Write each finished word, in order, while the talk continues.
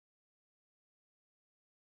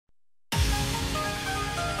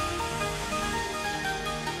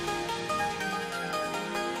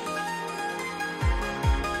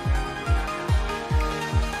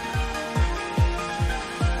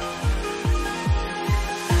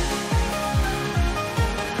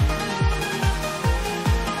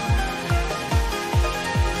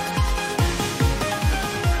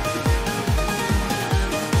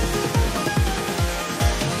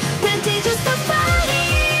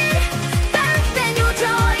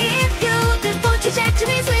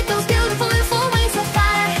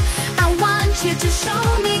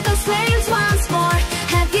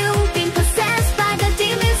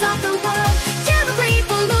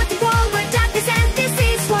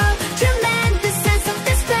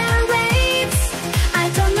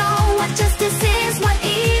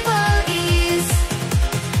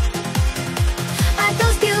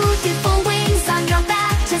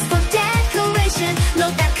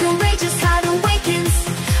courageous heart awakens.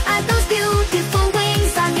 Are those beautiful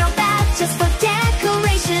wings on your back just for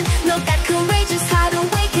decoration? No, that courageous heart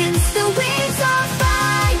awakens. The wings of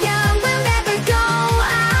fire will never go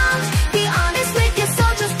out. Be honest with your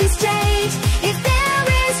soul, just be straight. If there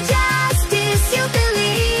is justice you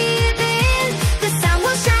believe in, the sun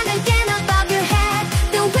will shine again above your head.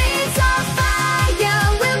 The wings of fire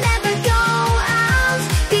will never go out.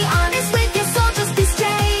 Be honest with your soul, just be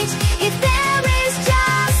straight. If there is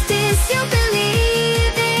justice you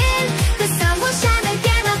believe in, the sun will shine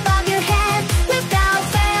again above your head without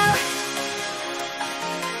fail.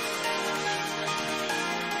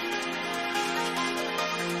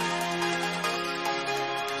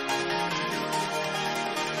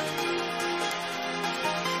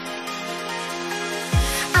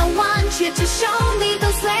 I want you to show me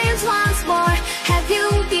those lands once more. Have you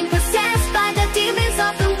been possessed by the demons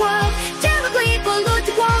of the world? Terribly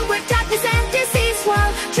polluted world where darkness and disease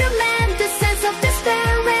swirl. Tremendous sense of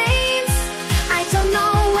despair reigns. I don't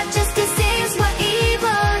know what justice is, what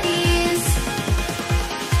evil is.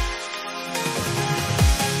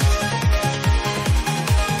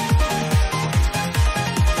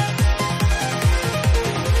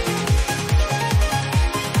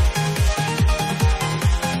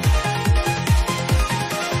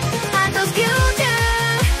 Are those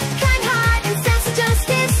beautiful, kind heart and sense of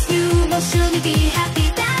justice? You will surely be happy,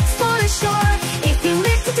 that's for sure. If you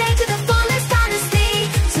live today to the fullest honesty,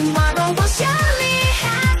 tomorrow will surely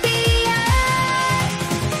happier.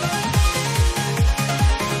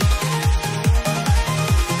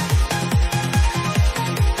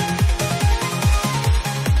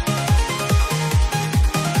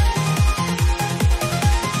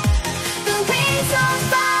 The wings of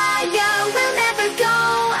fire will never go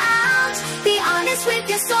out. Be honest with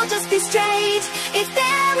your soul, just be straight. If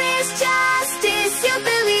there is justice you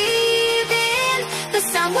believe in, the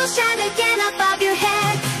sun will shine again above your head.